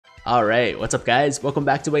Alright, what's up guys? Welcome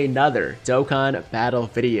back to another Dokkan battle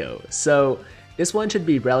video. So this one should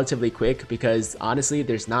be relatively quick because honestly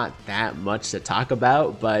there's not that much to talk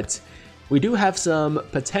about, but we do have some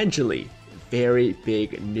potentially very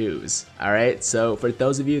big news. Alright, so for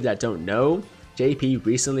those of you that don't know, JP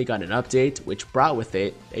recently got an update which brought with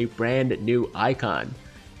it a brand new icon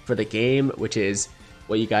for the game, which is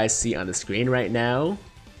what you guys see on the screen right now,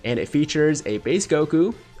 and it features a base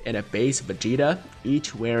Goku and a base Vegeta,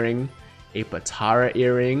 each wearing a Patara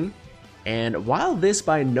earring. And while this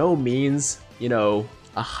by no means,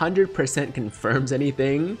 100% confirms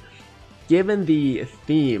anything, given the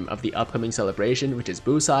theme of the upcoming celebration, which is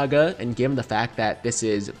Buu Saga, and given the fact that this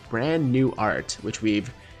is brand new art, which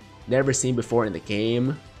we've never seen before in the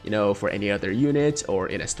game, for any other unit or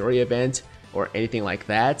in a story event or anything like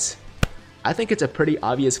that, I think it's a pretty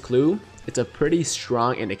obvious clue. It's a pretty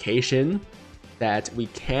strong indication that we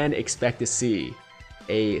can expect to see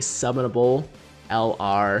a summonable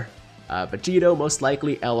LR Vegito, most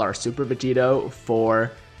likely LR Super Vegito,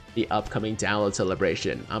 for the upcoming download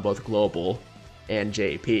celebration on both Global and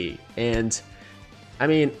JP. And I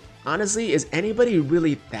mean, honestly, is anybody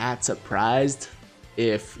really that surprised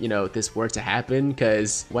if, this were to happen?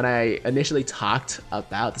 Because when I initially talked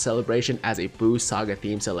about the celebration as a Buu Saga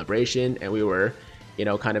themed celebration, and we were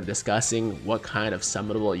kind of discussing what kind of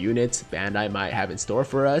summonable units Bandai might have in store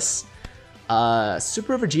for us,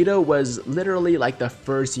 Super Vegito was literally like the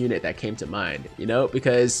first unit that came to mind,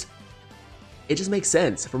 because it just makes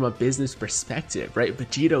sense from a business perspective, right?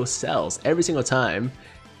 Vegito sells every single time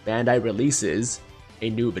Bandai releases a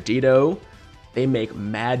new Vegito. They make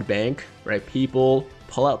mad bank, right? People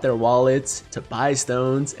pull out their wallets to buy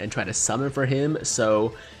stones and try to summon for him.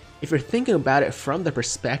 So if you're thinking about it from the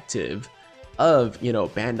perspective of,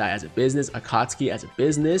 Bandai as a business, Akatsuki as a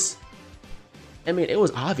business, I mean, it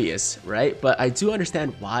was obvious, right? But I do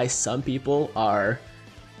understand why some people are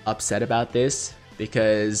upset about this,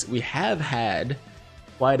 because we have had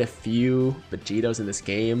quite a few Vegitos in this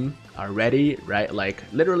game already, right? Like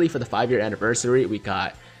literally for the 5-year anniversary, we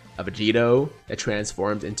got a Vegito that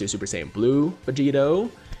transformed into Super Saiyan Blue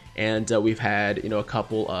Vegito, and we've had, a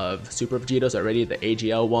couple of Super Vegitos already, the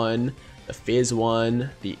AGL one, the Fizz one,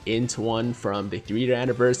 the Int one from the 3-year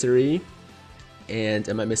anniversary. And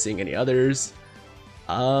am I missing any others?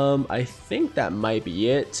 I think that might be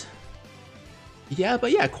it. Yeah,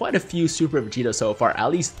 but yeah, quite a few Super Vegitos so far,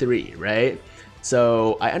 at least 3, right?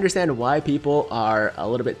 So I understand why people are a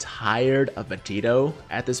little bit tired of Vegito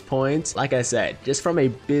at this point. Like I said, just from a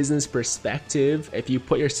business perspective, if you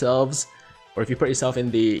put yourself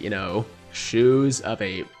in the, shoes of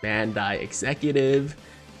a Bandai executive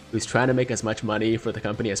who's trying to make as much money for the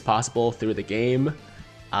company as possible through the game,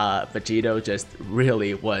 Vegito just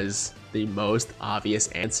really was the most obvious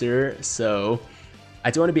answer. So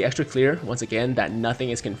I do want to be extra clear once again that nothing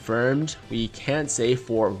is confirmed. We can't say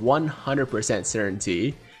for 100%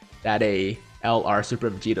 certainty that a LR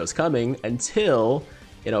Super Vegito is coming until,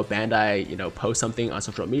 Bandai, posts something on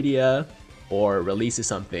social media or releases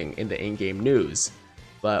something in the in-game news.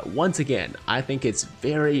 But once again, I think it's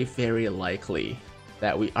very, very likely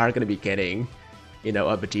that we are going to be getting, a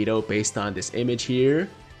Vegito based on this image here.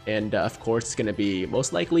 And of course, it's going to be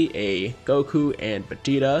most likely a Goku and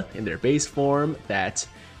Vegeta in their base form that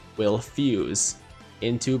will fuse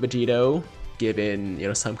into Vegito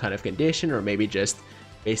given, some kind of condition, or maybe just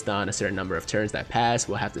based on a certain number of turns that pass.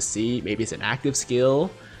 We'll have to see. Maybe it's an active skill.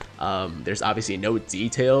 There's obviously no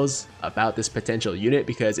details about this potential unit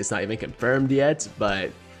because it's not even confirmed yet, but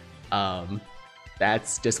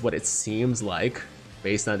that's just what it seems like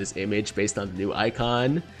based on this image, based on the new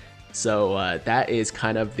icon. So that is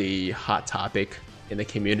kind of the hot topic in the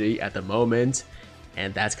community at the moment,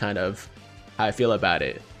 and that's kind of how I feel about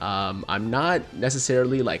it. I'm not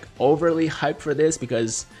necessarily like overly hyped for this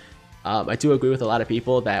because I do agree with a lot of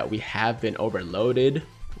people that we have been overloaded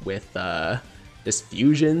with just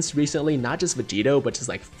fusions recently, not just Vegito, but just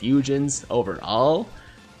like fusions overall.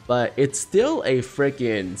 But it's still a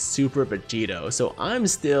freaking Super Vegito, so I'm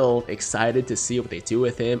still excited to see what they do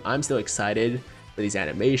with him. I'm still excited for these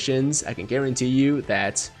animations. I can guarantee you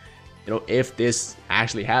that, if this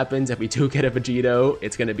actually happens, if we do get a Vegito,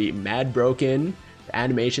 it's going to be mad broken. The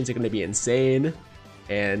animations are going to be insane.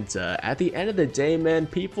 And at the end of the day, man,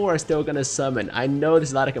 people are still going to summon. I know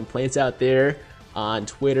there's a lot of complaints out there on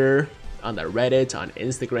Twitter, on the Reddit, on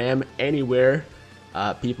Instagram, anywhere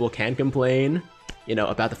people can complain,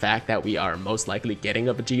 about the fact that we are most likely getting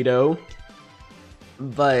a Vegito.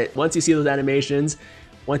 But once you see those animations,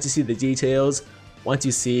 once you see the details, once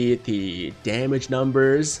you see the damage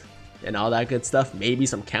numbers and all that good stuff, maybe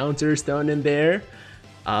some counters thrown in there,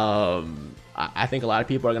 I think a lot of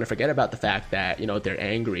people are going to forget about the fact that, you know, they're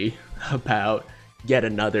angry about yet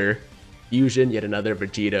another fusion, yet another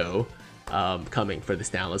Vegito coming for this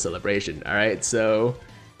download celebration. All right, so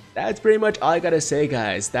that's pretty much all I gotta say,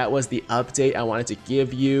 guys. That was the update I wanted to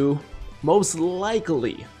give you. Most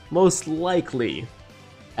likely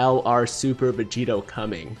LR Super Vegito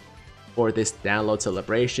coming for this download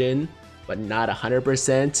celebration, but not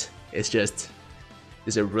 100%. It's just,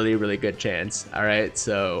 there's a really good chance. All right,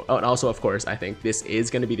 so, oh, and also of course I think this is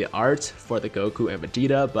going to be the art for the Goku and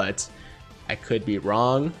Vegeta, but I could be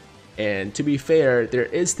wrong. And to be fair, there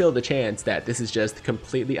is still the chance that this is just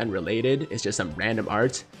completely unrelated. It's just some random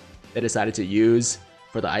art they decided to use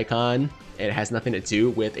for the icon, and it has nothing to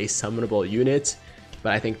do with a summonable unit.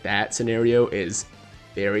 But I think that scenario is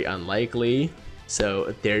very unlikely.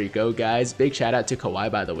 So there you go, guys. Big shout out to Kawaii,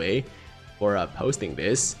 by the way, for posting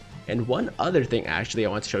this. And one other thing actually I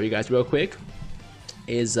want to show you guys real quick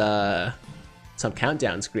is some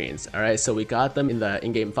countdown screens. All right, so we got them in the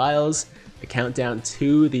in-game files. The countdown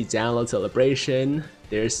to the download celebration.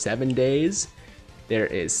 There's 7 days, there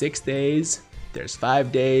is 6 days, there's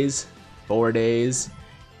 5 days, 4 days,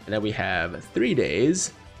 and then we have 3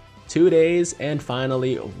 days, 2 days, and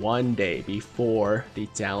finally 1 day before the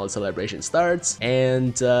download celebration starts.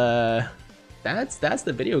 And that's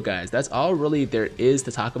the video, guys. That's all really there is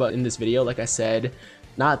to talk about in this video. Like I said,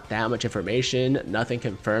 not that much information, nothing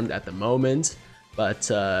confirmed at the moment. But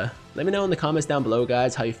let me know in the comments down below,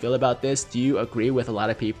 guys, how you feel about this. Do you agree with a lot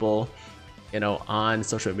of people, you know, on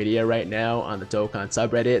social media right now, on the Dokkan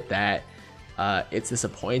subreddit, that it's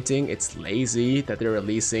disappointing, it's lazy that they're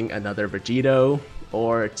releasing another Vegito?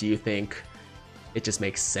 Or do you think it just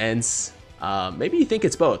makes sense? Maybe you think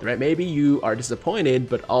it's both, right? Maybe you are disappointed,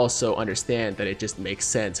 but also understand that it just makes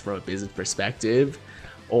sense from a business perspective.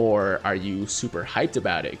 Or are you super hyped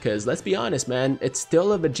about it? Because let's be honest, man, it's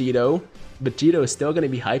still a Vegito. Vegito is still going to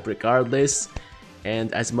be hyped regardless.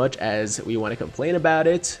 And as much as we want to complain about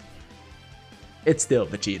it, it's still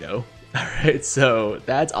Vegito. Alright, so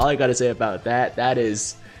that's all I got to say about that. That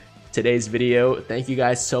is today's video. Thank you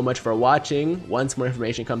guys so much for watching. Once more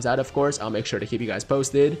information comes out, of course, I'll make sure to keep you guys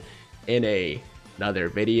posted in another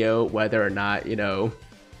video, whether or not, you know,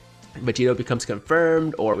 Vegito becomes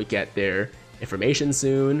confirmed or we get their information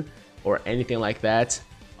soon or anything like that.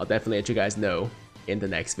 I'll definitely let you guys know in the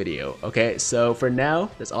next video. Okay, so for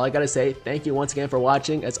now, that's all I gotta say. Thank you once again for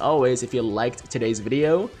watching. As always, if you liked today's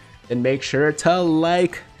video, then make sure to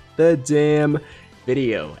like the damn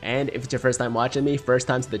video. And if it's your first time watching me, first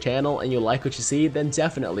time to the channel, and you like what you see, then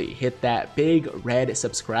definitely hit that big red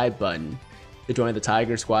subscribe button to join the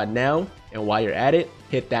Tiger Squad now. And while you're at it,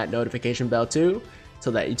 hit that notification bell too,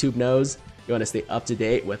 so that YouTube knows you want to stay up to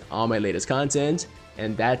date with all my latest content.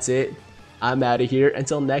 And that's it. I'm out of here.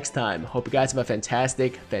 Until next time, hope you guys have a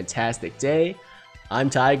fantastic day. I'm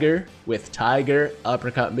Tiger with Tiger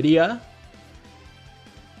Uppercut Media,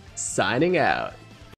 signing out.